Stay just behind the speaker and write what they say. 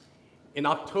In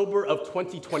October of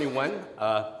 2021,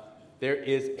 there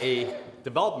is a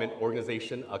development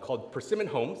organization called Persimmon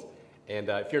Homes. And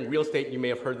if you're in real estate, you may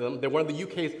have heard of them. They're one of the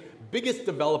UK's biggest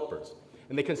developers.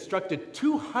 And they constructed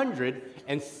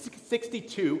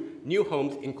 262 new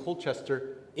homes in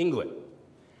Colchester, England.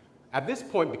 At this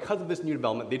point, because of this new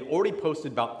development, they'd already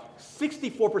posted about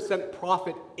 64%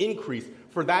 profit increase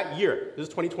for that year. This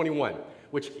is 2021,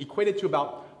 which equated to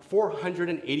about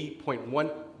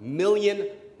 £480.1 million.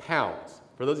 For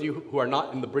those of you who are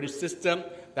not in the British system,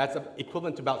 that's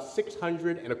equivalent to about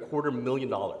 $625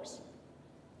 million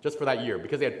just for that year,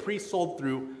 because they had pre-sold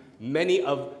through many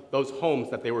of those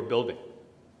homes that they were building.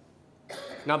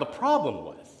 Now, the problem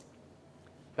was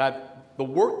that the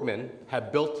workmen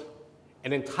had built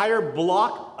an entire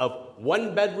block of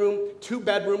 1-bedroom,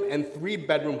 2-bedroom, and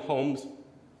 3-bedroom homes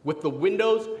with the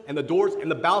windows and the doors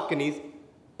and the balconies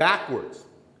backwards.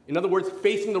 In other words,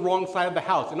 facing the wrong side of the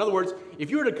house. In other words, if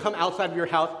you were to come outside of your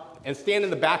house and stand in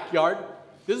the backyard,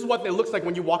 this is what it looks like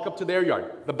when you walk up to their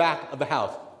yard, the back of the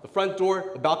house. The front door,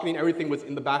 the balcony, and everything was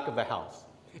in the back of the house.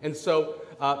 And so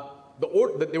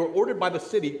they were ordered by the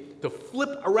city to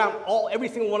flip around every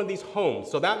single one of these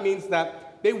homes. So that means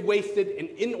that they wasted an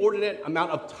inordinate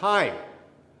amount of time,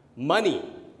 money,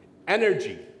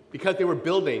 energy, because they were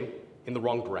building in the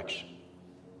wrong direction.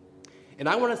 And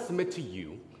I want to submit to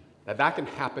you that can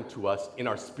happen to us in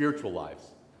our spiritual lives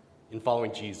in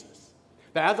following Jesus.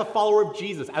 That as a follower of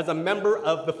Jesus, as a member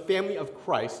of the family of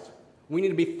Christ, we need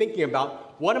to be thinking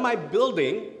about, what am I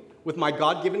building with my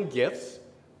God-given gifts,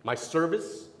 my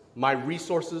service, my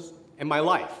resources, and my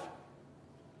life?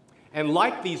 And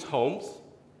like these homes,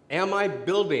 am I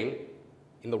building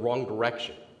in the wrong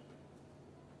direction?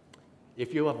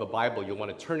 If you have a Bible, you'll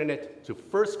want to turn in it to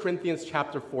 1 Corinthians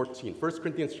chapter 14. 1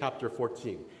 Corinthians chapter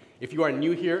 14. If you are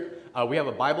new here, we have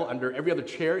a Bible under every other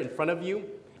chair in front of you,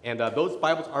 and those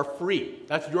Bibles are free.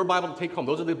 That's your Bible to take home.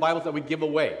 Those are the Bibles that we give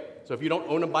away. So if you don't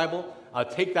own a Bible,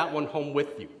 take that one home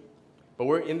with you. But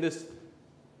we're in this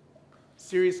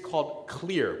series called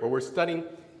Clear, where we're studying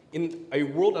in a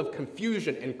world of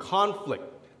confusion and conflict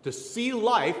to see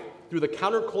life through the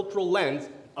countercultural lens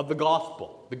of the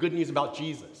gospel, the good news about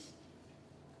Jesus.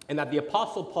 And that the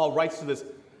Apostle Paul writes to this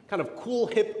kind of cool,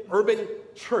 hip, urban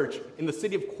church in the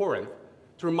city of Corinth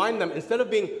to remind them, instead of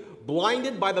being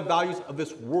blinded by the values of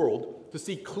this world, to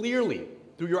see clearly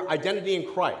through your identity in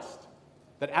Christ,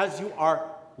 that as you are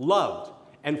loved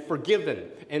and forgiven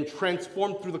and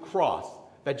transformed through the cross,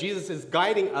 that Jesus is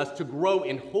guiding us to grow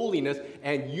in holiness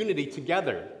and unity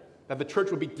together, that the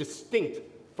church would be distinct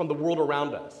from the world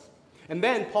around us. And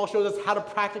then Paul shows us how to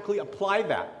practically apply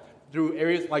that through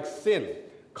areas like sin,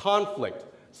 conflict,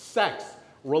 sex,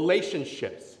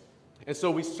 relationships. And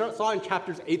so we saw in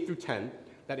chapters 8 through 10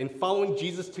 that in following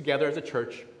Jesus together as a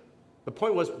church, the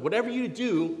point was, whatever you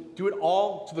do, do it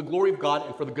all to the glory of God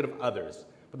and for the good of others.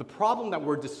 But the problem that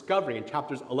we're discovering in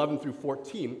chapters 11 through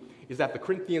 14 is that the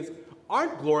Corinthians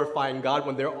aren't glorifying God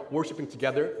when they're worshiping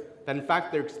together, that in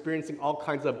fact they're experiencing all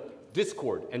kinds of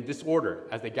discord and disorder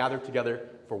as they gather together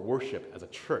for worship as a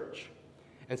church.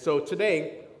 And so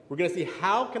today, we're going to see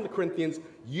how can the Corinthians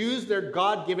use their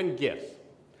God-given gifts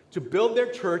to build their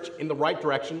church in the right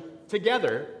direction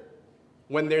together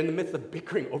when they're in the midst of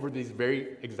bickering over these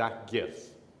very exact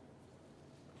gifts.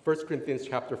 1 Corinthians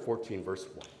chapter 14, verse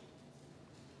 1.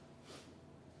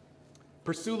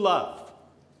 Pursue love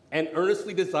and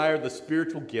earnestly desire the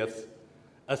spiritual gifts,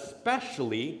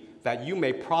 especially that you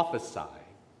may prophesy.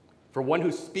 For one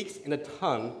who speaks in a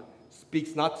tongue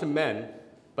speaks not to men,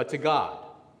 but to God.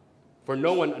 For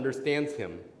no one understands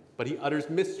him, but he utters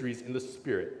mysteries in the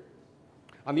Spirit.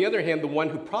 On the other hand, the one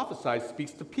who prophesies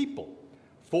speaks to people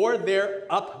for their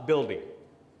upbuilding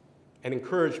and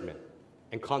encouragement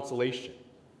and consolation.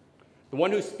 The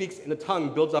one who speaks in a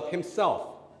tongue builds up himself,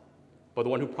 but the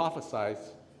one who prophesies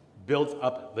builds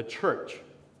up the church.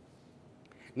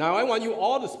 Now I want you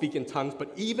all to speak in tongues,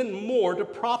 but even more to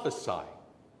prophesy.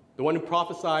 The one who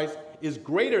prophesies is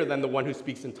greater than the one who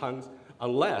speaks in tongues,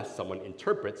 unless someone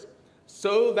interprets,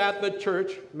 so that the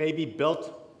church may be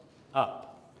built up.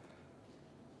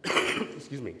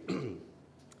 Excuse me.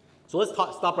 So let's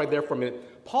stop right there for a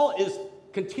minute. Paul is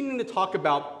continuing to talk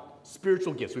about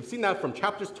spiritual gifts. We've seen that from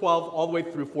chapters 12 all the way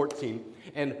through 14.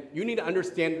 And you need to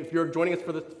understand, if you're joining us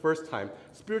for the first time,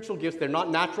 spiritual gifts, they're not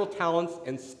natural talents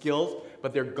and skills,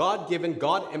 but they're God-given,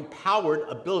 God-empowered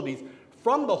abilities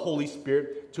from the Holy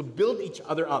Spirit to build each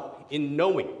other up in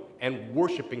knowing and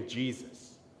worshiping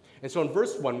Jesus. And so in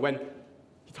verse 1, when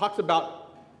he talks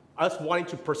about us wanting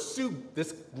to pursue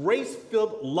this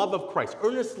grace-filled love of Christ,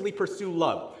 earnestly pursue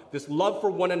love, this love for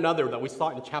one another that we saw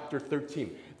in chapter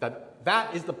 13,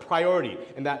 that is the priority,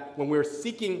 and that when we're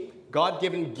seeking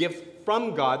God-given gifts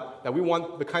from God, that we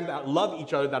want the kind that love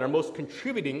each other, that are most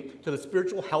contributing to the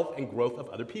spiritual health and growth of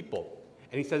other people.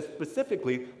 And he says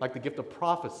specifically, like the gift of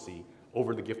prophecy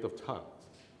over the gift of tongues.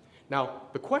 Now,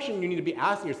 the question you need to be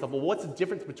asking yourself, well, what's the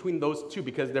difference between those two?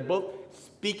 Because they're both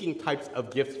speaking types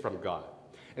of gifts from God.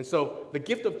 And so the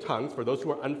gift of tongues, for those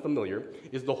who are unfamiliar,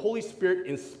 is the Holy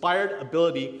Spirit-inspired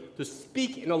ability to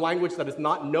speak in a language that is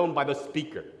not known by the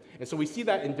speaker. And so we see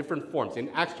that in different forms. In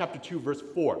Acts chapter 2, verse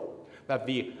 4, that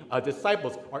the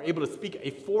disciples are able to speak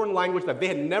a foreign language that they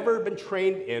had never been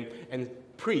trained in and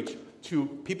preach to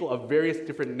people of various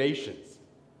different nations.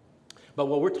 But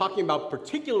what we're talking about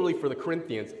particularly for the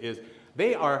Corinthians is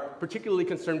they are particularly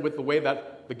concerned with the way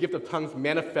that the gift of tongues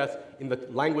manifests in the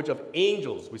language of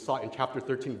angels, we saw in chapter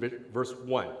 13, verse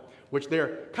 1, which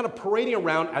they're kind of parading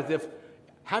around as if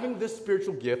having this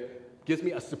spiritual gift gives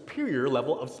me a superior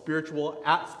level of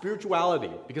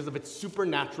spirituality because of its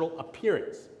supernatural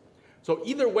appearance. So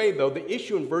either way, though, the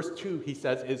issue in verse 2, he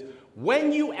says, is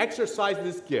when you exercise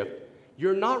this gift,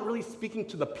 you're not really speaking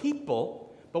to the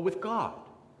people, but with God.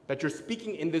 That you're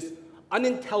speaking in this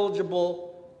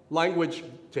unintelligible language,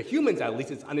 to humans at least,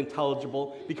 it's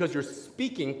unintelligible because you're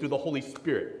speaking through the Holy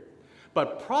Spirit.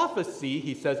 But prophecy,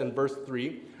 he says in verse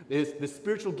 3, is this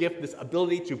spiritual gift, this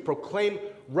ability to proclaim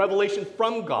revelation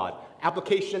from God,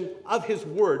 application of his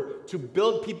word to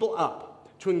build people up,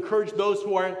 to encourage those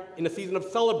who are in a season of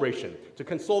celebration, to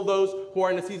console those who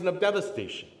are in a season of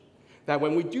devastation. That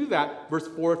when we do that, verse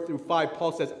 4 through 5,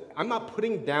 Paul says, I'm not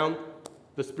putting down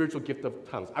the spiritual gift of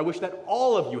tongues. I wish that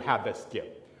all of you have this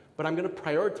gift, but I'm going to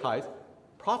prioritize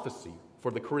prophecy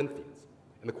for the Corinthians.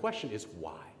 And the question is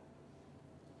why?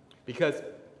 Because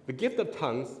the gift of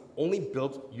tongues only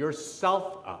builds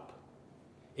yourself up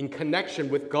in connection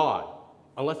with God,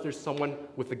 unless there's someone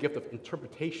with the gift of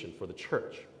interpretation for the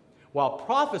church. While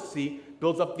prophecy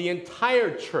builds up the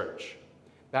entire church,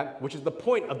 which is the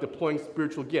point of deploying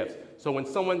spiritual gifts. So when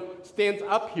someone stands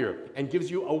up here and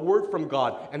gives you a word from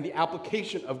God and the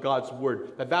application of God's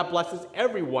word, that blesses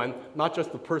everyone, not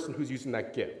just the person who's using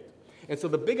that gift. And so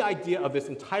the big idea of this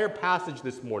entire passage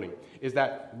this morning is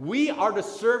that we are to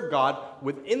serve God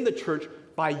within the church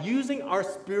by using our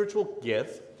spiritual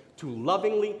gifts to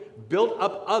lovingly build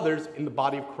up others in the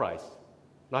body of Christ,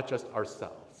 not just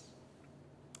ourselves.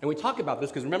 And we talk about this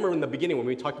because remember in the beginning when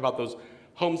we talked about those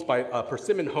homes by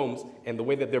Persimmon Homes and the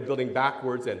way that they're building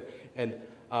backwards. And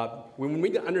we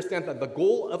need to understand that the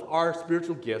goal of our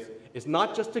spiritual gifts is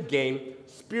not just to gain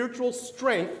spiritual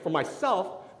strength for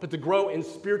myself, but to grow in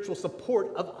spiritual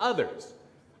support of others.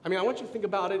 I mean, I want you to think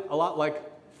about it a lot like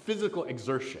physical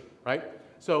exertion, right?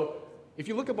 So if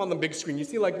you look up on the big screen, you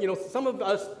see some of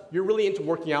us, you're really into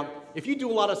working out. If you do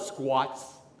a lot of squats,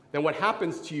 then what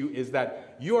happens to you is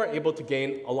that you are able to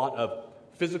gain a lot of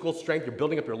physical strength. You're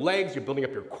building up your legs, you're building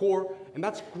up your core, and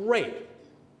that's great.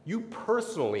 You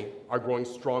personally are growing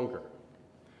stronger.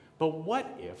 But what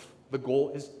if the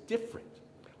goal is different?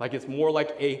 Like it's more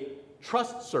like a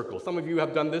trust circle. Some of you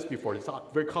have done this before. It's a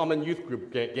very common youth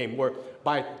group game where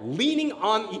by leaning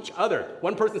on each other,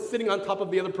 one person sitting on top of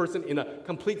the other person in a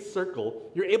complete circle,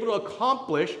 you're able to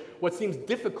accomplish what seems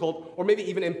difficult or maybe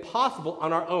even impossible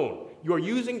on our own. You are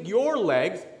using your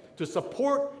legs to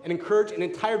support and encourage an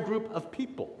entire group of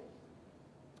people.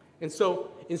 And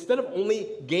so instead of only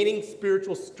gaining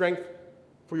spiritual strength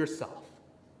for yourself,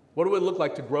 what would it look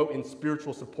like to grow in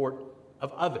spiritual support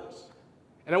of others?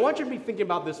 And I want you to be thinking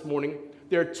about this morning,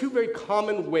 there are two very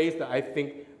common ways that I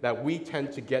think that we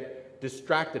tend to get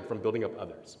distracted from building up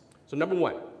others. So number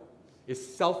one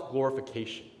is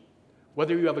self-glorification.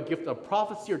 Whether you have a gift of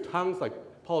prophecy or tongues like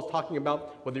Paul is talking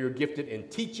about, whether you're gifted in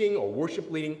teaching or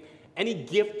worship leading, any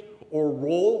gift or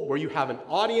role where you have an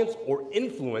audience or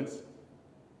influence,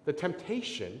 the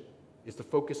temptation is to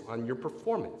focus on your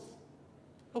performance.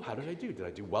 Oh, how did I do? Did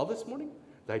I do well this morning?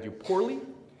 Did I do poorly?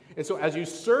 And so as you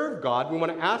serve God, we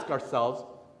want to ask ourselves,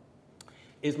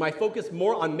 is my focus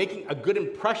more on making a good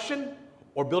impression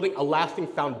or building a lasting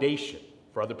foundation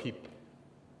for other people?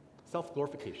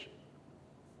 Self-glorification.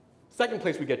 Second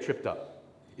place we get tripped up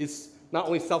is not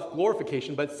only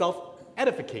self-glorification, but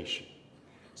self-edification.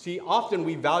 See, often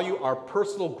we value our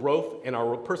personal growth and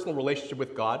our personal relationship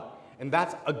with God, and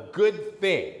that's a good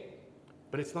thing,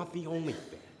 but it's not the only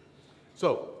thing.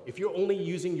 So if you're only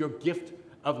using your gift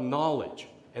of knowledge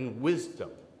and wisdom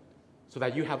so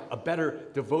that you have a better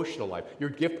devotional life, your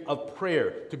gift of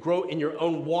prayer to grow in your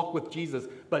own walk with Jesus,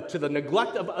 but to the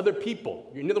neglect of other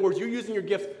people. In other words, you're using your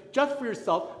gifts just for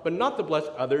yourself, but not to bless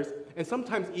others. And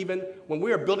sometimes even when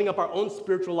we are building up our own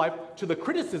spiritual life, to the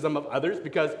criticism of others,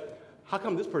 because how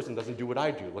come this person doesn't do what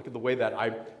I do? Look at the way that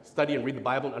I study and read the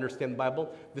Bible and understand the Bible.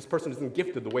 This person isn't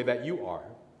gifted the way that you are.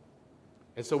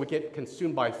 And so we get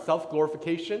consumed by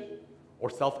self-glorification or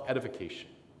self-edification.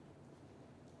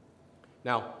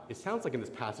 Now, it sounds like in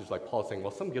this passage, like Paul is saying,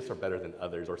 well, some gifts are better than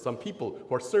others, or some people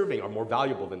who are serving are more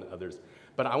valuable than others.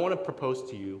 But I want to propose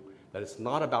to you that it's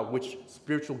not about which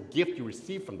spiritual gift you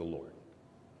receive from the Lord,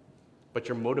 but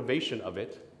your motivation of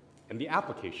it and the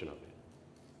application of it.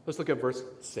 Let's look at verse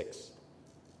 6.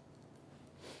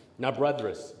 Now,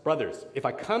 brothers, if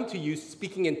I come to you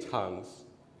speaking in tongues,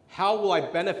 how will I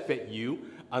benefit you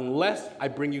unless I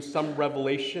bring you some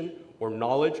revelation or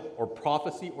knowledge or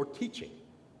prophecy or teaching?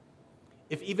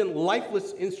 If even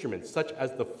lifeless instruments such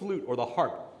as the flute or the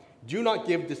harp do not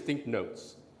give distinct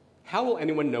notes, how will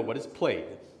anyone know what is played?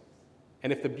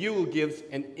 And if the bugle gives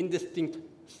an indistinct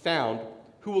sound,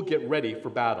 who will get ready for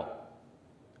battle?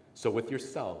 So with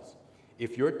yourselves,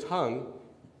 if with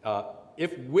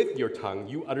your tongue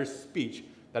you utter speech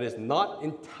that is not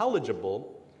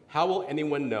intelligible, how will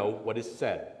anyone know what is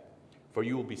said? For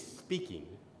you will be speaking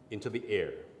into the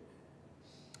air.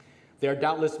 There are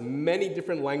doubtless many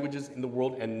different languages in the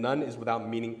world, and none is without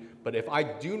meaning. But if I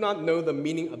do not know the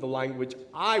meaning of the language,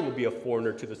 I will be a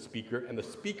foreigner to the speaker, and the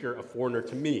speaker a foreigner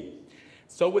to me.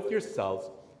 So with yourselves,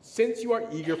 since you are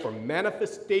eager for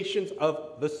manifestations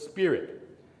of the Spirit,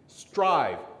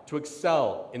 strive to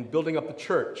excel in building up the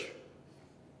church.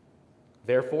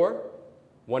 Therefore,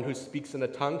 one who speaks in a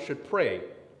tongue should pray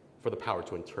for the power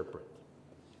to interpret.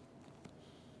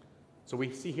 So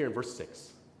we see here in verse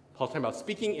 6, Paul's talking about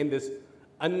speaking in this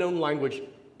unknown language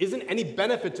isn't any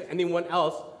benefit to anyone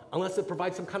else unless it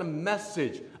provides some kind of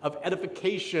message of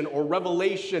edification or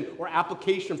revelation or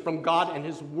application from God and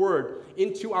His Word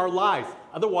into our lives.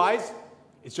 Otherwise,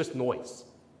 it's just noise.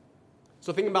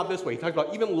 So think about it this way. He talks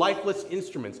about even lifeless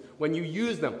instruments. When you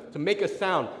use them to make a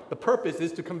sound, the purpose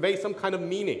is to convey some kind of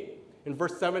meaning. In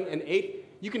verse 7 and 8,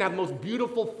 you can have the most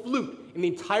beautiful flute in the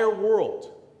entire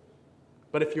world.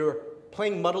 But if you're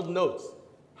playing muddled notes,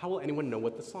 how will anyone know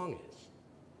what the song is?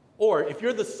 Or if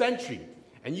you're the sentry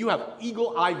and you have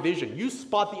eagle-eye vision, you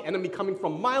spot the enemy coming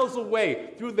from miles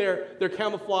away through their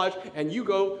camouflage, and you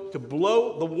go to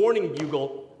blow the warning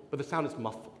bugle, but the sound is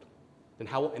muffled, then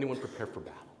how will anyone prepare for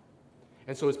battle?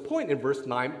 And so his point in verse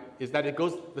 9 is that it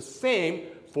goes the same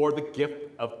for the gift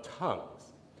of tongues.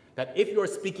 That if you are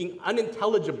speaking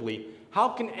unintelligibly, how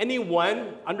can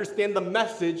anyone understand the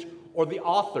message or the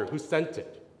author who sent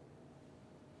it?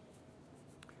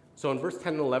 So in verse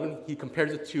 10 and 11, he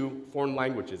compares it to foreign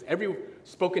languages. Every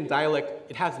spoken dialect,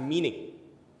 it has meaning.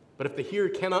 But if the hearer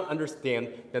cannot understand,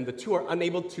 then the two are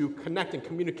unable to connect and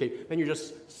communicate. Then you're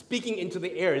just speaking into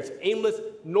the air. It's aimless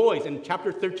noise. In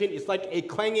chapter 13, it's like a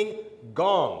clanging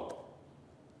gong.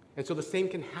 And so the same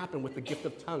can happen with the gift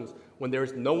of tongues. When there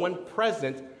is no one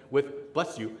present with,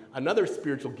 bless you, another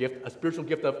spiritual gift, a spiritual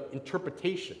gift of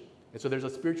interpretation. And so there's a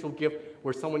spiritual gift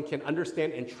where someone can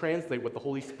understand and translate what the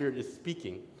Holy Spirit is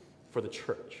speaking for the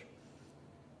church.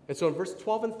 And so in verse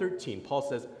 12 and 13, Paul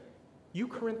says, you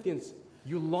Corinthians,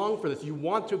 you long for this. You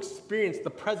want to experience the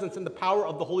presence and the power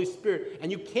of the Holy Spirit.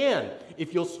 And you can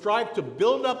if you'll strive to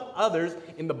build up others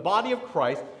in the body of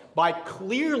Christ by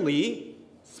clearly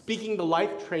speaking the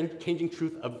life-changing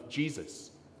truth of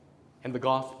Jesus and the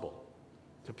gospel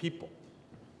to people.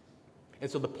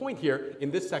 And so the point here in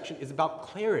this section is about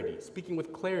clarity, speaking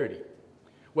with clarity.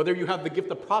 Whether you have the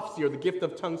gift of prophecy or the gift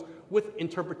of tongues with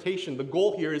interpretation, the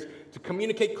goal here is to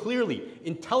communicate clearly,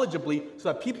 intelligibly,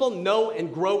 so that people know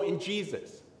and grow in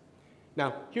Jesus.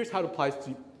 Now, here's how it applies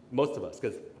to most of us,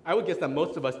 because I would guess that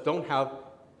most of us don't have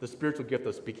the spiritual gift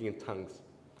of speaking in tongues.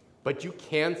 But you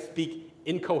can speak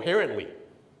incoherently,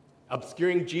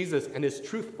 obscuring Jesus and His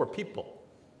truth for people.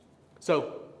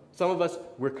 So some of us,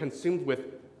 we're consumed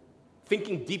with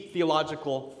thinking deep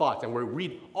theological thoughts, and we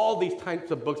read all these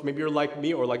types of books. Maybe you're like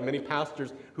me or like many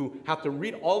pastors who have to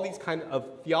read all these kind of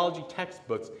theology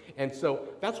textbooks. And so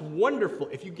that's wonderful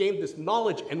if you gain this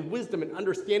knowledge and wisdom and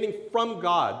understanding from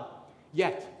God.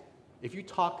 Yet, if you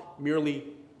talk merely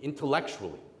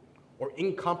intellectually or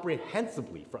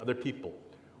incomprehensibly for other people,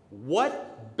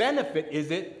 what benefit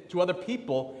is it to other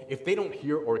people if they don't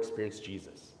hear or experience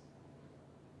Jesus?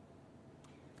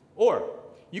 Or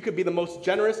You could be the most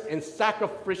generous and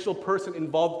sacrificial person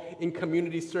involved in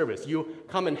community service. You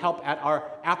come and help at our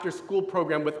after-school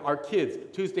program with our kids,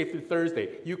 Tuesday through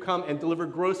Thursday. You come and deliver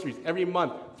groceries every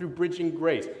month through Bridging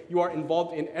Grace. You are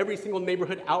involved in every single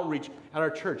neighborhood outreach at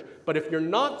our church. But if you're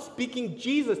not speaking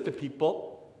Jesus to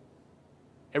people,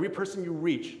 every person you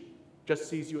reach just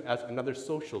sees you as another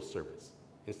social service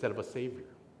instead of a savior.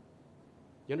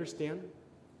 You understand?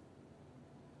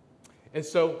 And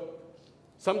so,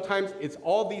 sometimes it's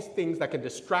all these things that can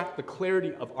distract the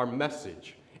clarity of our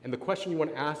message. And the question you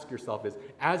want to ask yourself is,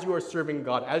 as you are serving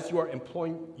God, as you are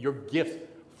employing your gifts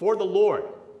for the Lord,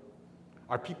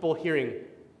 are people hearing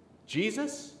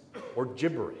Jesus or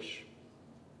gibberish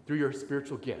through your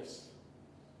spiritual gifts,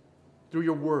 through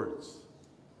your words,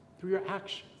 through your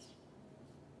actions?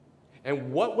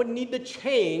 And what would need to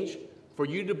change for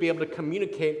you to be able to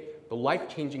communicate the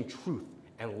life-changing truth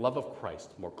and love of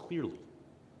Christ more clearly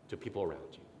to people around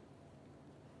you?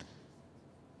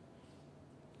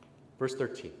 Verse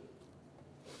 14,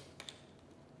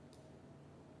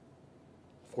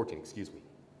 excuse me.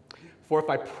 For if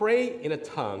I pray in a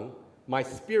tongue, my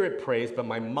spirit prays, but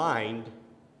my mind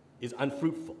is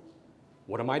unfruitful.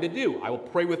 What am I to do? I will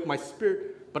pray with my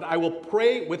spirit, but I will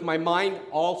pray with my mind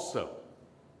also.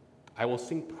 I will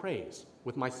sing praise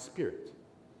with my spirit,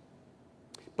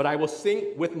 but I will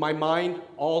sing with my mind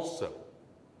also.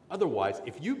 Otherwise,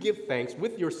 if you give thanks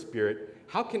with your spirit,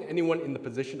 how can anyone in the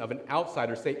position of an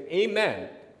outsider say amen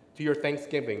to your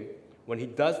thanksgiving when he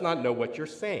does not know what you're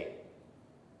saying?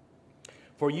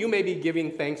 For you may be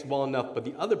giving thanks well enough, but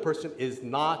the other person is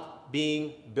not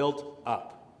being built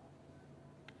up.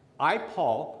 I,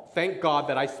 Paul, thank God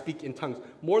that I speak in tongues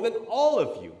more than all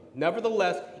of you.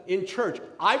 Nevertheless, in church,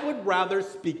 I would rather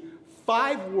speak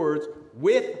 5 words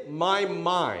with my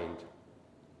mind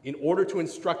in order to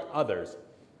instruct others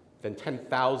than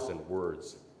 10,000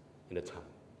 words in a tongue.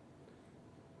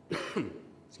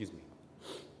 Excuse me.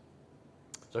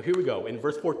 So here we go. In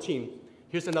verse 14,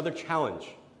 here's another challenge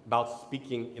about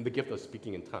speaking in the gift of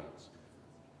speaking in tongues.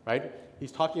 Right?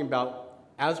 He's talking about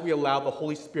as we allow the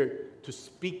Holy Spirit to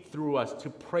speak through us, to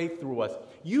pray through us,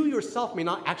 you yourself may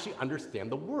not actually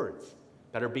understand the words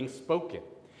that are being spoken.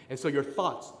 And so your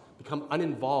thoughts become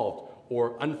uninvolved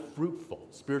or unfruitful,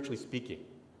 spiritually speaking.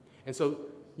 And so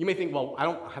you may think, well, I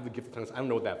don't have the gift of tongues. I don't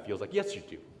know what that feels like. Yes, you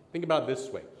do. Think about it this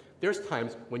way. There's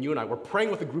times when you and I were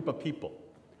praying with a group of people,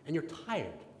 and you're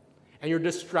tired, and you're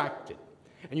distracted,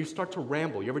 and you start to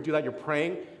ramble. You ever do that? You're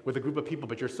praying with a group of people,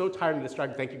 but you're so tired and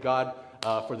distracted. Thank you, God,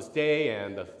 for this day,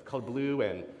 and the color blue,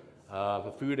 and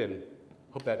the food, and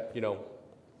hope that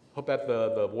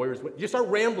the Warriors win. You start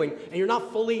rambling, and you're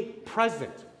not fully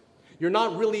present. You're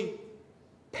not really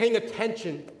paying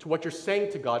attention to what you're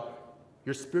saying to God.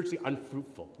 You're spiritually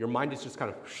unfruitful. Your mind is just kind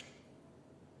of whoosh.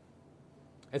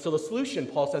 And so the solution,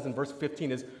 Paul says in verse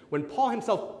 15, is when Paul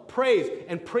himself prays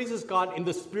and praises God in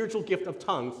the spiritual gift of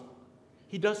tongues,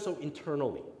 he does so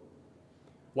internally,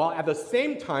 while at the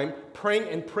same time praying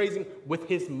and praising with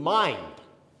his mind,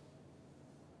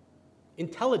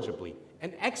 intelligibly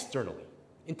and externally,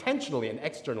 intentionally and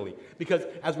externally. Because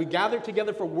as we gather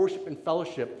together for worship and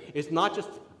fellowship, it's not just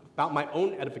about my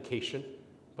own edification,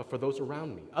 but for those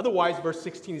around me. Otherwise, verse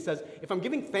 16, he says, if I'm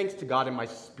giving thanks to God in my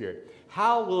spirit,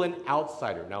 how will an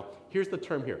outsider? Now, here's the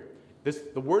term here.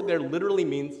 The word there literally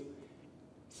means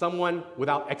someone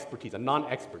without expertise, a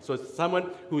non-expert. So it's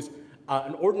someone who's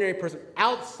an ordinary person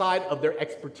outside of their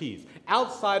expertise,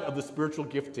 outside of the spiritual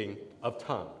gifting of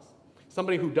tongues.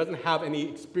 Somebody who doesn't have any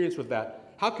experience with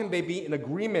that. How can they be in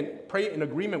agreement, pray in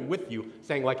agreement with you,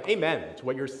 saying like amen to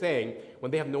what you're saying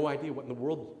when they have no idea what in the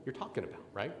world you're talking about,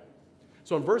 right?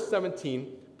 So in verse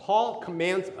 17, Paul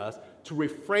commands us to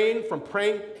refrain from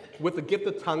praying with the gift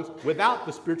of tongues without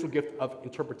the spiritual gift of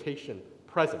interpretation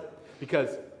present. Because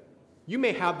you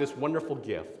may have this wonderful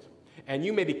gift, and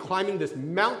you may be climbing this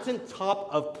mountaintop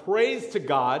of praise to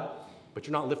God, but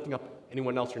you're not lifting up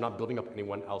anyone else, you're not building up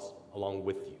anyone else along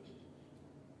with you.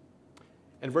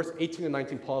 In verse 18 and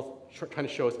 19, Paul's trying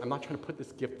to show us, I'm not trying to put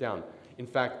this gift down. In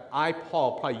fact, I,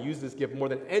 Paul, probably use this gift more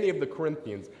than any of the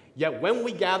Corinthians. Yet when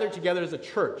we gather together as a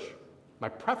church, my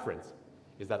preference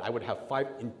is that I would have 5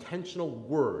 intentional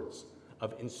words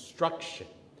of instruction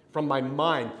from my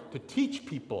mind to teach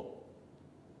people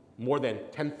more than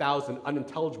 10,000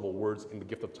 unintelligible words in the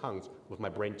gift of tongues with my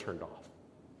brain turned off.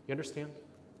 You understand?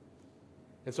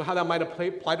 And so how that might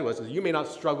apply to us is you may not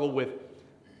struggle with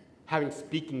having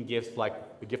speaking gifts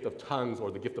like the gift of tongues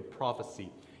or the gift of prophecy.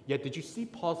 Yet did you see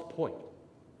Paul's point?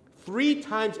 3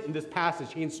 times in this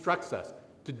passage, he instructs us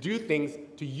to do things,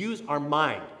 to use our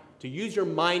mind, to use your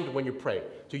mind when you pray,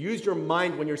 to use your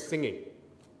mind when you're singing.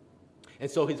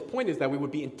 And so his point is that we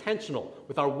would be intentional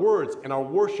with our words and our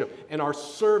worship and our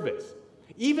service,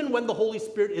 even when the Holy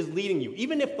Spirit is leading you,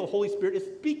 even if the Holy Spirit is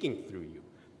speaking through you,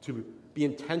 to be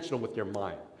intentional with your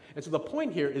mind. And so the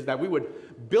point here is that we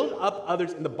would build up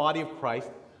others in the body of Christ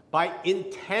by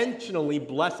intentionally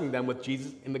blessing them with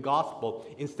Jesus in the gospel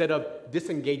instead of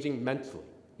disengaging mentally.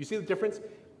 You see the difference?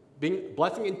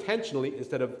 Blessing intentionally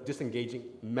instead of disengaging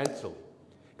mentally.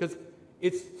 Because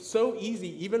it's so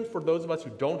easy, even for those of us who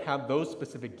don't have those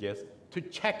specific gifts, to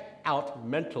check out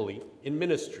mentally in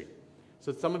ministry.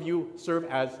 So some of you serve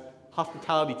as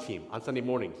hospitality team on Sunday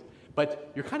mornings,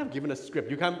 but you're kind of given a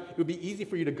script. It would be easy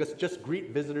for you to just greet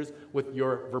visitors with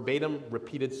your verbatim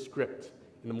repeated script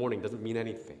in the morning. Doesn't mean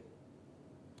anything.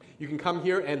 You can come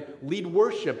here and lead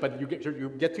worship, but you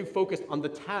get too focused on the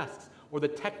tasks or the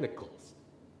technicals.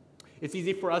 It's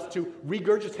easy for us to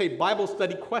regurgitate Bible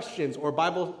study questions or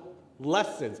Bible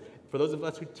lessons for those of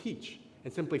us who teach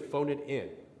and simply phone it in.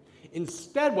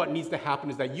 Instead, what needs to happen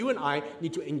is that you and I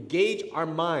need to engage our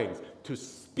minds to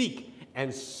speak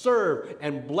and serve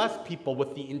and bless people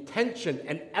with the intention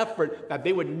and effort that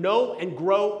they would know and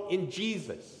grow in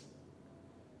Jesus.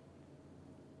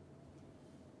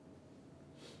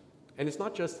 And it's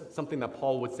not just something that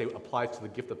Paul would say applies to the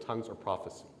gift of tongues or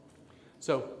prophecy.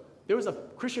 So there was a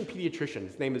Christian pediatrician.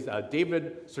 His name is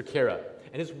David Cerqueira,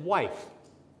 and his wife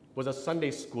was a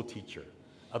Sunday school teacher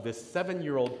of this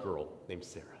 7-year-old girl named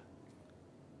Sarah.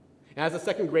 And as a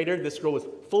second grader, this girl was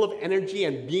full of energy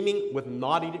and beaming with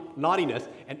naughtiness,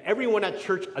 and everyone at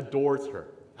church adores her.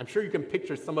 I'm sure you can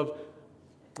picture some of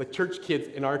the church kids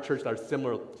in our church that are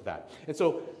similar to that. And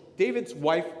so David's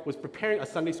wife was preparing a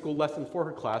Sunday school lesson for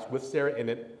her class with Sarah in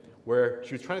it, where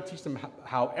she was trying to teach them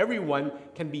how everyone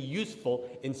can be useful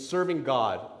in serving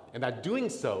God, and that doing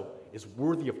so is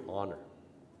worthy of honor.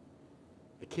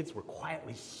 The kids were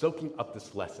quietly soaking up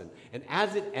this lesson, and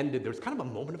as it ended, there was kind of a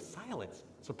moment of silence.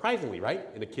 Surprisingly, right?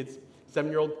 In a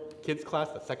 7-year-old kids class,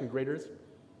 the second graders.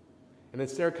 And then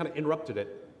Sarah kind of interrupted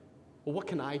it. Well, what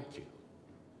can I do?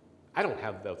 I don't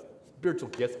have those spiritual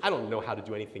gifts. I don't know how to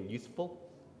do anything useful.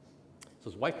 So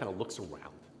his wife kind of looks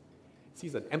around,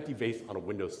 sees an empty vase on a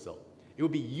windowsill. It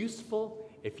would be useful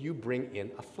if you bring in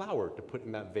a flower to put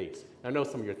in that vase. Now, I know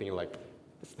some of you are thinking like,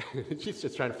 she's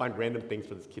just trying to find random things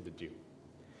for this kid to do.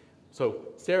 So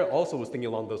Sarah also was thinking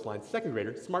along those lines. Second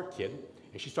grader, smart kid,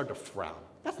 and she started to frown.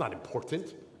 That's not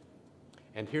important.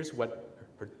 And here's what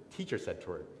her teacher said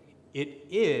to her. It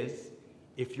is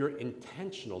if you're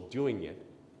intentional doing it,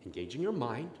 engaging your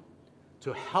mind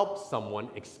to help someone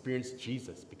experience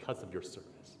Jesus because of your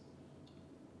service.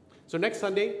 So next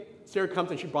Sunday, Sarah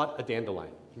comes and she brought a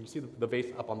dandelion. Can you see the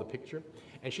vase up on the picture?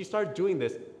 And she started doing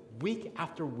this week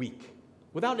after week.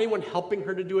 Without anyone helping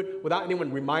her to do it, without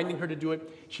anyone reminding her to do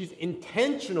it, she's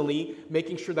intentionally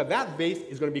making sure that that vase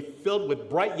is going to be filled with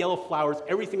bright yellow flowers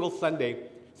every single Sunday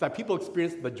so that people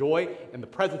experience the joy and the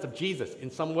presence of Jesus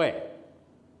in some way.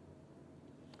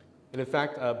 And in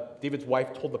fact, David's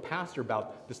wife told the pastor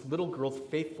about this little girl's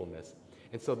faithfulness.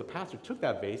 And so the pastor took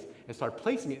that vase and started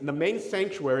placing it in the main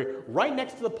sanctuary right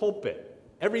next to the pulpit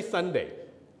every Sunday.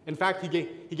 In fact,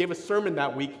 he gave a sermon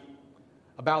that week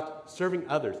about serving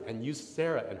others and used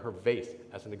Sarah and her vase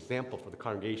as an example for the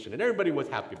congregation. And everybody was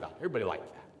happy about it. Everybody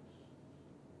liked that.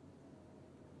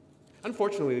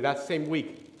 Unfortunately, that same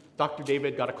week, Dr.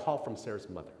 David got a call from Sarah's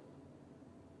mother.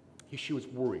 She was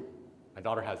worried. My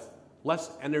daughter has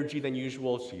less energy than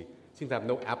usual. She seems to have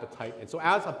no appetite. And so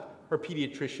as her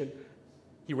pediatrician,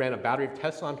 he ran a battery of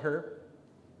tests on her,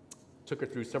 took her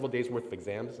through several days' worth of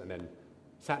exams, and then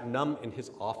sat numb in his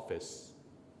office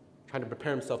trying to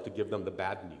prepare himself to give them the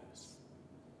bad news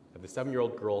that the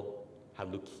 7-year-old girl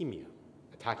had leukemia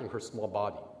attacking her small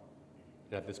body.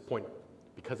 And at this point,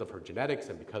 because of her genetics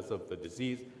and because of the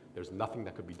disease, there's nothing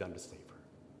that could be done to save her.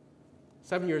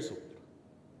 7 years old.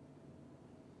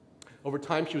 Over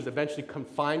time, she was eventually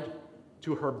confined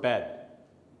to her bed.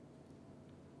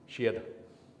 She had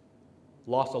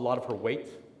lost a lot of her weight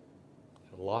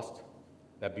and lost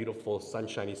that beautiful,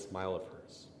 sunshiny smile of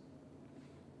hers.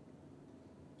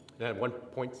 And at one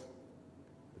point,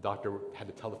 the doctor had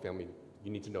to tell the family,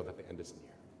 you need to know that the end is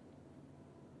near.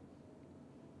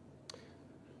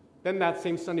 Then that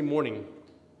same Sunday morning,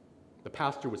 the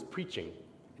pastor was preaching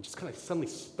and just kind of suddenly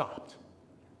stopped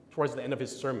towards the end of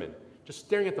his sermon, just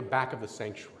staring at the back of the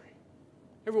sanctuary.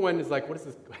 Everyone is like, what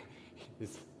is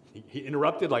this? He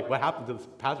interrupted, like, what happened to this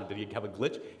pastor? Did he have a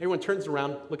glitch? Everyone turns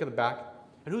around, look at the back,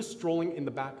 and who's strolling in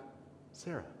the back?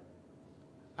 Sarah.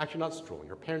 Actually, not strolling.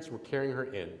 Her parents were carrying her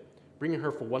in, bringing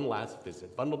her for one last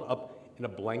visit, bundled up in a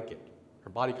blanket, her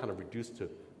body kind of reduced to a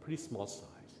pretty small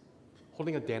size,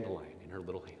 holding a dandelion in her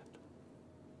little hand.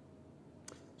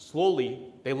 Slowly,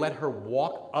 they let her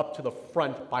walk up to the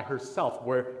front by herself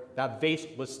where that vase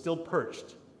was still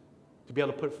perched to be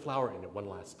able to put flour in it one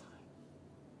last time.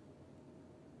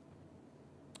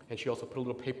 And she also put a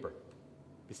little paper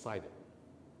beside it.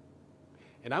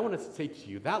 And I want to say to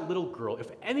you, that little girl,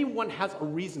 if anyone has a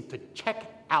reason to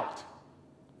check out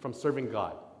from serving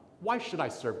God, why should I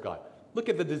serve God? Look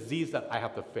at the disease that I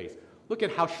have to face. Look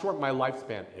at how short my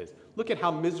lifespan is. Look at how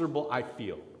miserable I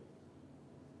feel.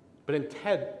 But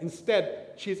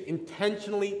instead, she is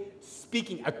intentionally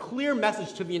speaking a clear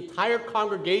message to the entire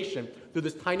congregation through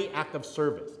this tiny act of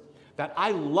service, that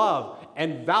I love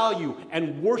and value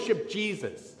and worship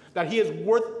Jesus, that he is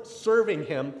worth serving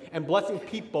him and blessing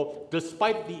people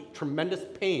despite the tremendous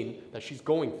pain that she's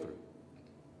going through.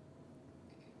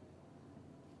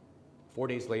 4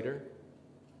 days later,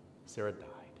 Sarah died.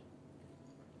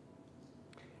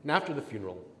 And after the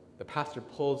funeral, the pastor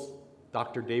pulls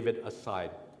Dr. David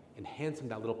aside and hands him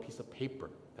that little piece of paper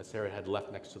that Sarah had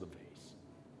left next to the vase.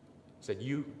 He said,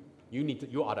 you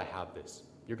ought to have this.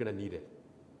 You're going to need it.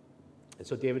 And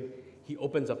so David, he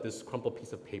opens up this crumpled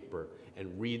piece of paper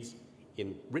and reads,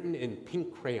 written in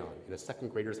pink crayon in a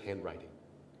second grader's handwriting,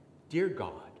 "Dear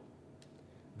God,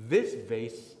 this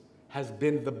vase has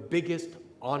been the biggest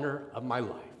honor of my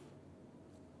life.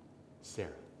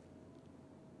 Sarah."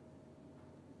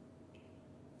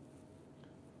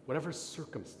 Whatever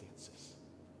circumstances,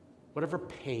 whatever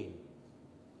pain,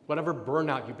 whatever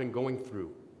burnout you've been going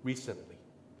through recently,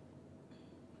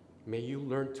 may you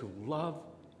learn to love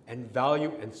and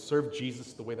value and serve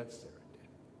Jesus the way that Sarah did.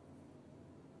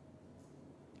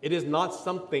 It is not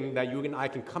something that you and I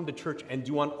can come to church and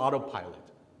do on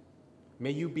autopilot.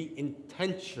 May you be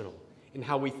intentional in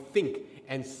how we think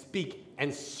and speak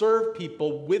and serve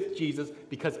people with Jesus,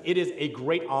 because it is a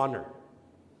great honor.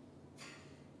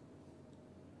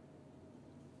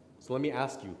 So let me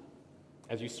ask you,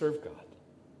 as you serve God,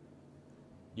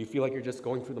 do you feel like you're just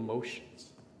going through the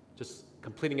motions, just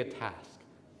completing a task,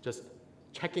 just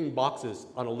checking boxes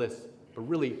on a list, but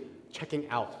really checking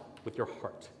out with your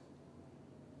heart?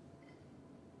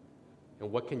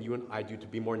 And what can you and I do to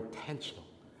be more intentional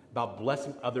about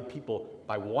blessing other people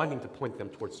by wanting to point them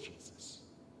towards Jesus?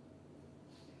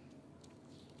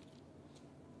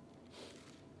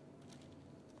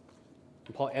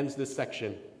 And Paul ends this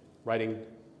section writing,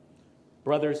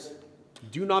 "Brothers,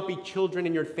 do not be children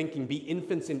in your thinking, be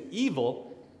infants in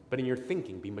evil, but in your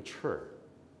thinking be mature.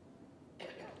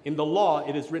 In the law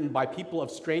it is written, by people of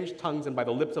strange tongues and by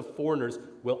the lips of foreigners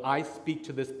will I speak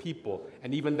to this people,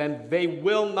 and even then they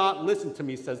will not listen to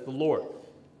me, says the Lord.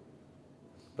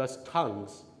 Thus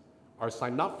tongues are a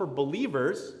sign not for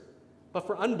believers, but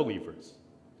for unbelievers,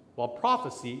 while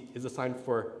prophecy is a sign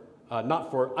for not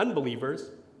for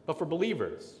unbelievers, but for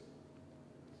believers.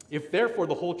 If therefore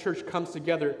the whole church comes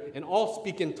together and all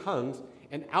speak in tongues,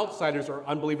 and outsiders or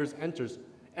unbelievers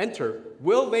enter,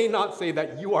 will they not say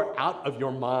that you are out of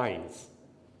your minds?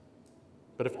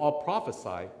 But if all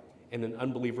prophesy and an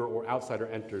unbeliever or outsider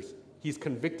enters, he's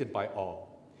convicted by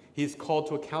all. He is called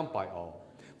to account by all.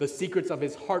 The secrets of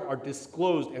his heart are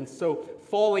disclosed, and so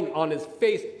falling on his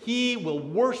face, he will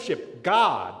worship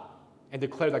God and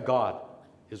declare that God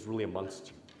is really amongst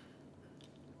you."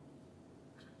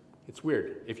 It's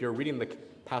weird. If you're reading the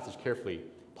passage carefully,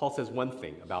 Paul says one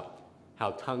thing about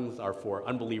how tongues are for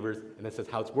unbelievers, and then says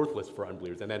how it's worthless for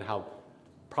unbelievers, and then how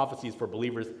prophecy is for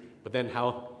believers, but then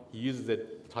how he uses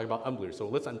it to talk about unbelievers. So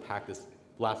let's unpack this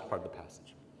last part of the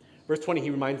passage. Verse 20, he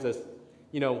reminds us,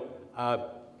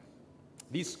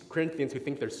 these Corinthians who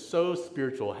think they're so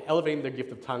spiritual, elevating their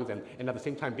gift of tongues, and at the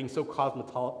same time being so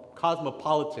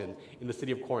cosmopolitan in the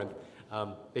city of Corinth,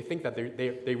 they think that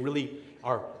they really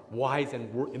are wise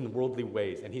and in worldly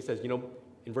ways. And he says, in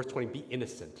verse 20, be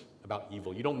innocent about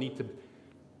evil. You don't need to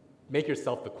make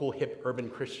yourself the cool, hip, urban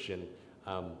Christian.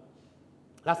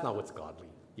 That's not what's godly,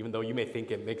 even though you may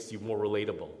think it makes you more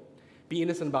relatable. Be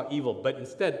innocent about evil, but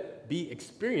instead be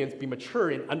experienced, be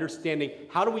mature in understanding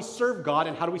how do we serve God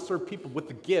and how do we serve people with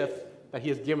the gift that he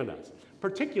has given us,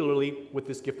 particularly with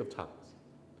this gift of tongues.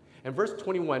 And verse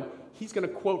 21, he's going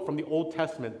to quote from the Old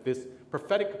Testament this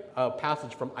prophetic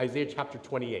passage from Isaiah chapter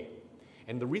 28.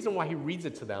 And the reason why he reads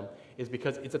it to them is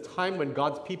because it's a time when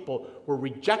God's people were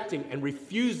rejecting and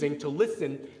refusing to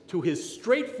listen to his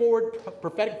straightforward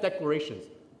prophetic declarations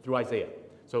through Isaiah.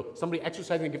 So somebody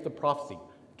exercising the gift of prophecy,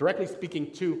 directly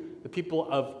speaking to the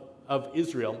people of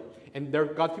Israel, and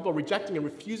God's people rejecting and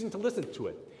refusing to listen to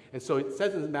it. And so it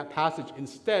says in that passage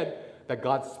instead that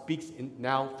God speaks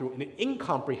now through an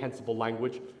incomprehensible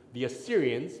language, the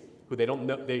Assyrians, who they don't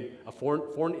know, a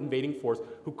foreign invading force,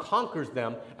 who conquers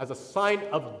them as a sign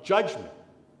of judgment.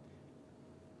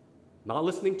 not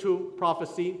listening to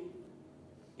prophecy,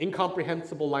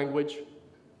 incomprehensible language,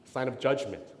 sign of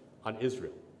judgment on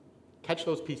Israel. Catch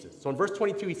those pieces. So in verse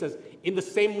 22, he says, in the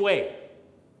same way,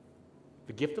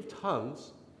 the gift of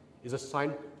tongues is a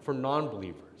sign for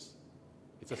non-believers.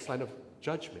 It's a sign of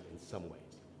judgment in some ways.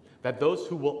 That those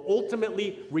who will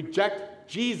ultimately reject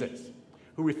Jesus,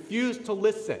 who refuse to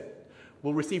listen,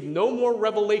 will receive no more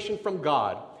revelation from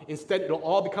God. Instead, it'll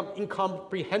all become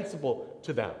incomprehensible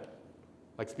to them,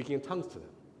 like speaking in tongues to them.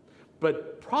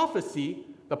 But prophecy,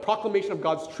 the proclamation of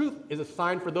God's truth, is a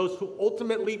sign for those who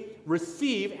ultimately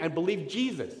receive and believe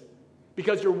Jesus,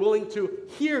 because you're willing to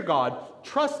hear God,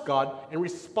 trust God, and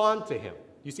respond to him.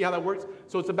 You see how that works?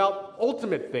 So it's about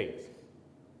ultimate things.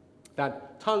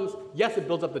 That tongues, yes, it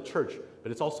builds up the church,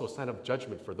 but it's also a sign of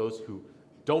judgment for those who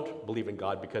don't believe in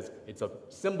God, because it's a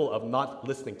symbol of not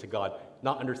listening to God,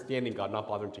 not understanding God, not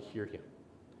bothering to hear him.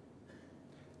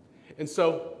 And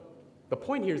so the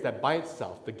point here is that by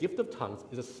itself, the gift of tongues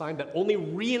is a sign that only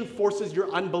reinforces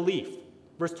your unbelief.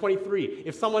 Verse 23,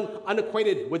 if someone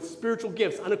unacquainted with spiritual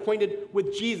gifts, unacquainted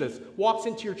with Jesus, walks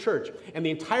into your church and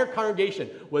the entire congregation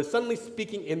was suddenly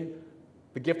speaking in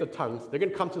the gift of tongues, they're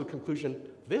going to come to the conclusion,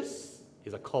 this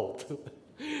is a cult.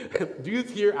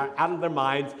 Dudes here are out of their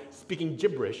minds speaking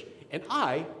gibberish, and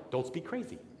I don't speak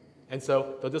crazy. And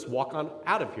so they'll just walk on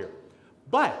out of here.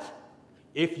 But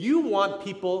if you want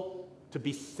people to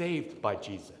be saved by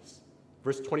Jesus,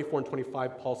 verse 24 and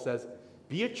 25, Paul says,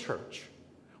 be a church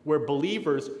where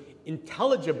believers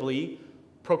intelligibly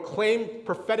proclaim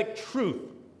prophetic truth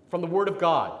from the Word of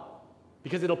God,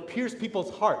 because it'll pierce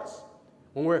people's hearts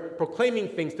when we're proclaiming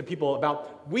things to people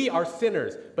about we are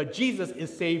sinners, but Jesus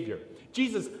is Savior.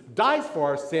 Jesus dies for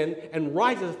our sin and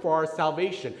rises for our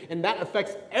salvation, and that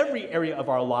affects every area of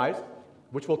our lives,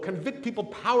 which will convict people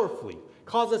powerfully,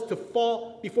 cause us to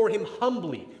fall before him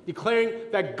humbly, declaring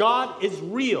that God is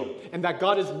real and that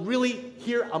God is really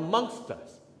here amongst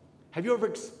us. Have you ever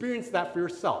experienced that for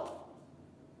yourself?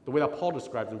 The way that Paul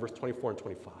describes in verse 24 and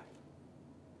 25.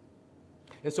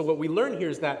 And so what we learn here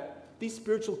is that these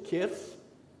spiritual gifts,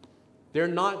 they're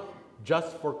not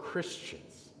just for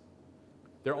Christians.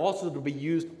 They're also to be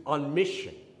used on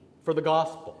mission for the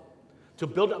gospel, to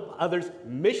build up others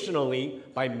missionally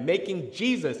by making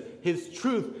Jesus, his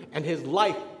truth, and his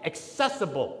life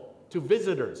accessible to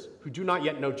visitors who do not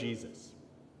yet know Jesus.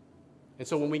 And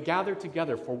so when we gather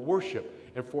together for worship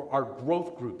and for our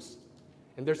growth groups,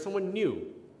 and there's someone new,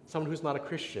 someone who's not a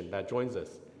Christian that joins us,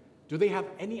 do they have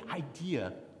any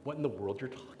idea what in the world you're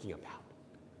talking about?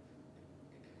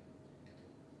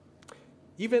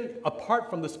 Even apart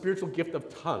from the spiritual gift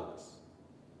of tongues,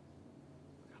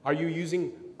 are you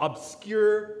using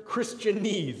obscure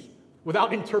Christianese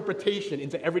without interpretation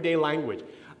into everyday language?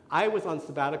 I was on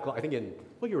sabbatical, I think in,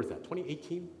 what year was that,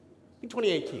 2018? I think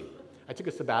 2018. I took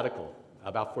a sabbatical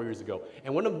about 4 years ago.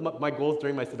 And one of my goals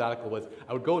during my sabbatical was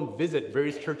I would go and visit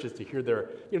various churches to hear their,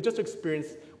 just to experience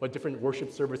what different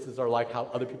worship services are like, how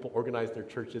other people organize their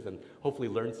churches, and hopefully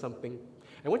learn something.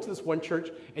 I went to this one church,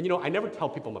 and I never tell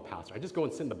people I'm a pastor. I just go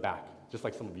and sit in the back, just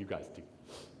like some of you guys do.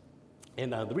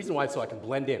 And the reason why is so I can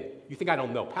blend in. You think I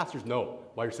don't know. Pastors know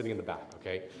why you're sitting in the back,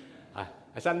 okay? I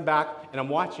sat in the back, and I'm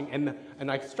watching, and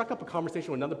I struck up a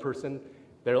conversation with another person.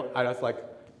 I was like,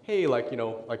 hey,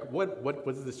 what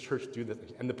does this church do?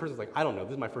 And the person's like, I don't know.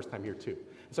 This is my first time here, too.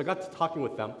 And so I got to talking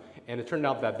with them, and it turned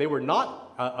out that they were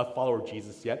not a follower of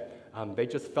Jesus yet. They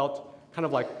just felt kind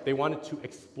of like they wanted to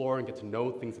explore and get to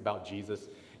know things about Jesus.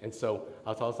 And so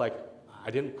I was like,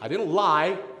 I didn't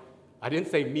lie. I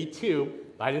didn't say me too,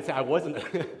 but I didn't say I wasn't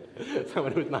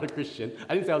someone who was not a Christian.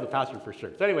 I didn't say I was a pastor for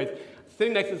sure. So anyways,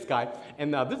 sitting next to this guy,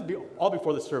 and this is all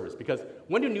before the service, because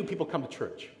when do new people come to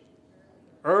church?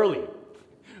 Early.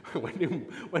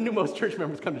 When do most church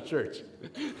members come to church?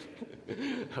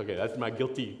 Okay, that's my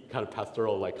guilty kind of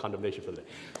pastoral condemnation for the day.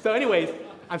 So anyways,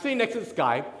 I'm sitting next to this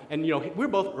guy, and we're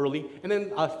both early, and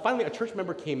then finally a church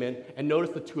member came in and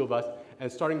noticed the two of us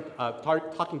and starting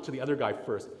talking to the other guy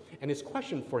first. And his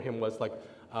question for him was like,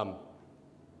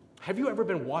 have you ever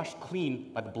been washed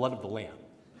clean by the blood of the Lamb?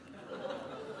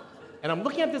 And I'm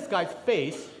looking at this guy's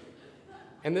face,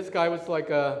 and this guy was like,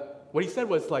 what he said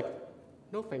was like,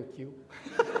 no, thank you.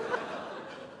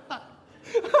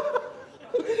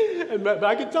 But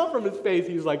I could tell from his face,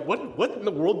 he was like, what in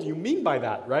the world do you mean by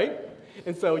that, right?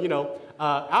 And so,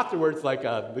 afterwards,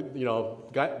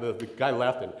 the guy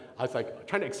left, and I was like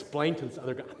trying to explain to this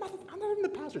other guy, I'm not even the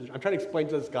pastor. I'm trying to explain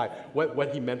to this guy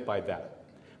what he meant by that.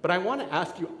 But I want to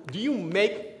ask you, do you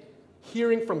make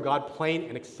hearing from God plain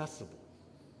and accessible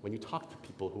when you talk to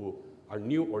people who are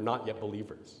new or not yet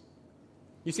believers?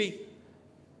 You see,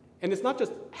 and it's not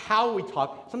just how we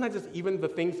talk, sometimes it's even the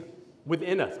things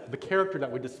within us, the character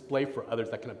that we display for others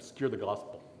that can obscure the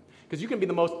gospel. Because you can be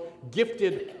the most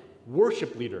gifted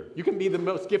worship leader. You can be the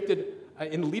most gifted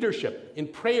in leadership, in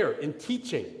prayer, in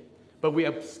teaching. But we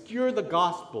obscure the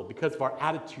gospel because of our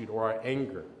attitude or our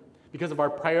anger, because of our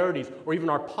priorities or even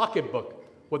our pocketbook,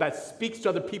 well, that speaks to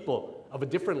other people of a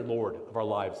different Lord of our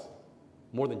lives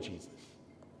more than Jesus.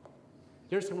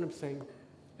 You understand what I'm saying?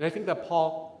 And I think that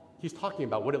Paul, he's talking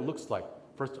about what it looks like,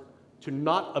 first, to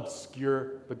not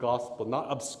obscure the gospel, not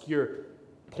obscure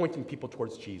pointing people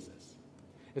towards Jesus.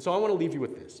 And so I want to leave you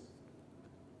with this.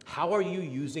 How are you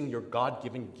using your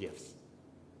God-given gifts?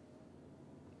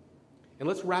 And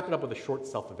let's wrap it up with a short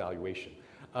self-evaluation.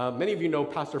 Many of you know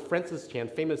Pastor Francis Chan,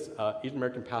 famous Asian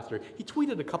American pastor. He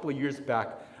tweeted a couple of years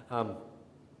back,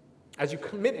 as you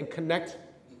commit and connect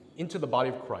into the body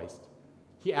of Christ,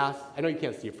 he asked, I know you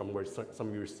can't see it from where some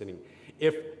of you are sitting,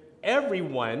 if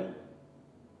everyone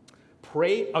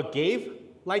gave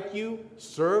like you,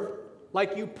 served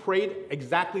like you, prayed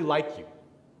exactly like you,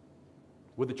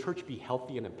 would the church be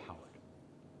healthy and empowered?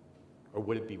 Or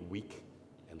would it be weak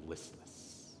and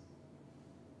listless?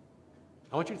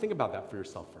 I want you to think about that for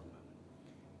yourself for a moment.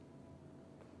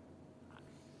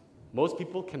 Most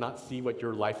people cannot see what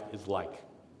your life is like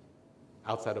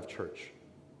outside of church.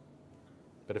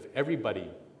 But if everybody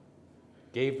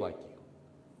gave like you,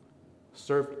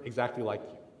 served exactly like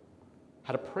you,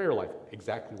 had a prayer life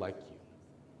exactly like you,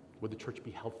 would the church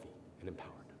be healthy and empowered?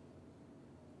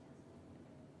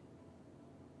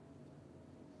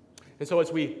 And so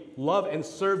as we love and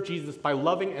serve Jesus by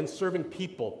loving and serving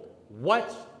people,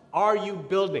 what are you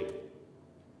building?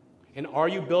 And are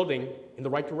you building in the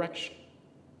right direction?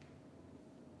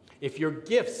 If your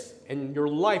gifts and your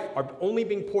life are only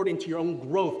being poured into your own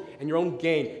growth and your own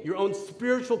gain, your own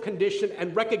spiritual condition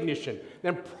and recognition,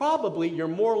 then probably you're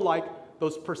more like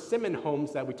those persimmon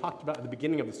homes that we talked about at the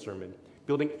beginning of the sermon,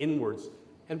 building inwards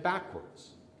and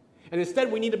backwards. And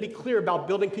instead, we need to be clear about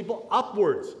building people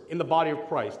upwards in the body of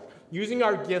Christ, using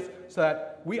our gifts so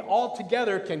that we all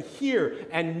together can hear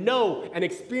and know and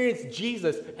experience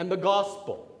Jesus and the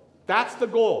gospel. That's the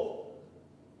goal.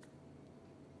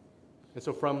 And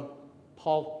so from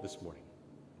Paul this morning,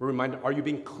 we're reminded, are you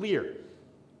being clear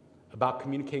about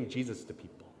communicating Jesus to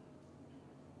people?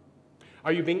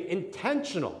 Are you being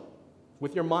intentional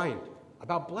with your mind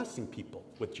about blessing people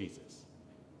with Jesus?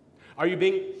 Are you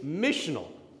being missional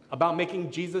about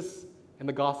making Jesus and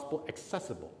the gospel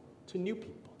accessible to new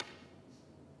people?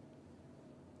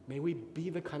 May we be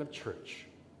the kind of church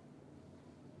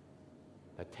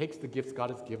that takes the gifts God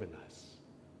has given us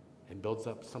and builds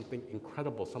up something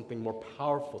incredible, something more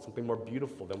powerful, something more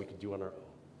beautiful than we could do on our own.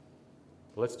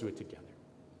 But let's do it together.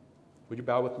 Would you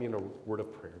bow with me in a word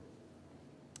of prayer?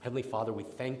 Heavenly Father, we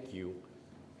thank you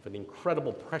for the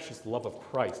incredible, precious love of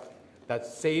Christ that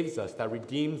saves us, that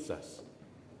redeems us,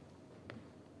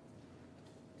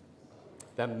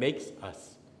 that makes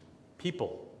us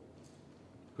people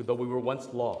who, though we were once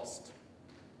lost,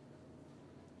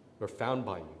 were found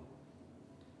by you,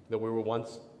 that we were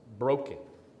once broken,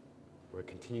 we're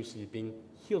continuously being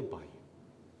healed by you.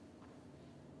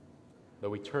 Though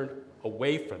we turned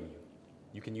away from you,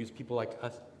 you can use people like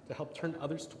us to help turn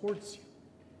others towards you.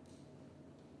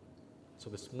 So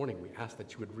this morning, we ask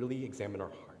that you would really examine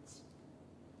our hearts.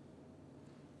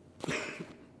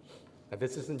 That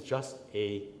this isn't just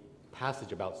a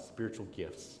passage about spiritual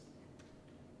gifts.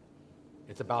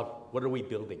 It's about what are we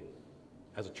building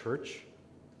as a church,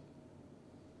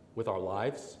 with our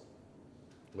lives,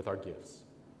 with our gifts.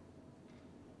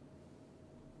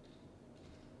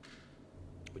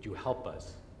 Would you help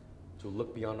us to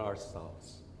look beyond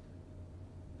ourselves?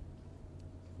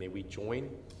 May we join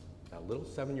that little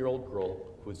 7-year-old girl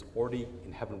who is already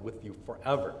in heaven with you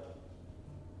forever,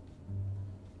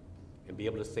 and be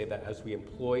able to say that as we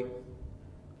employ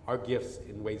our gifts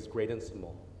in ways great and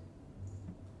small,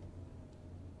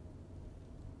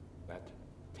 that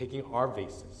taking our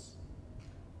vases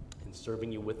and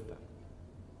serving you with them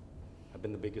have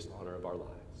been the biggest honor of our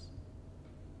lives.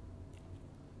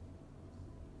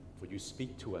 Would you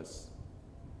speak to us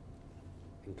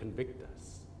and convict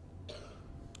us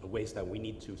in ways that we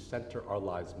need to center our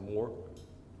lives more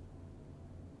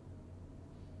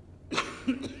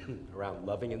around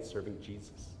loving and serving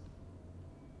Jesus,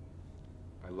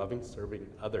 by loving, serving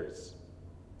others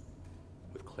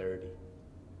with clarity,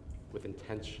 with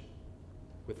intention,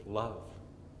 with love,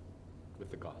 with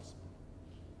the gospel.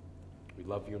 We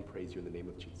love you and praise you in the name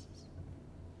of Jesus.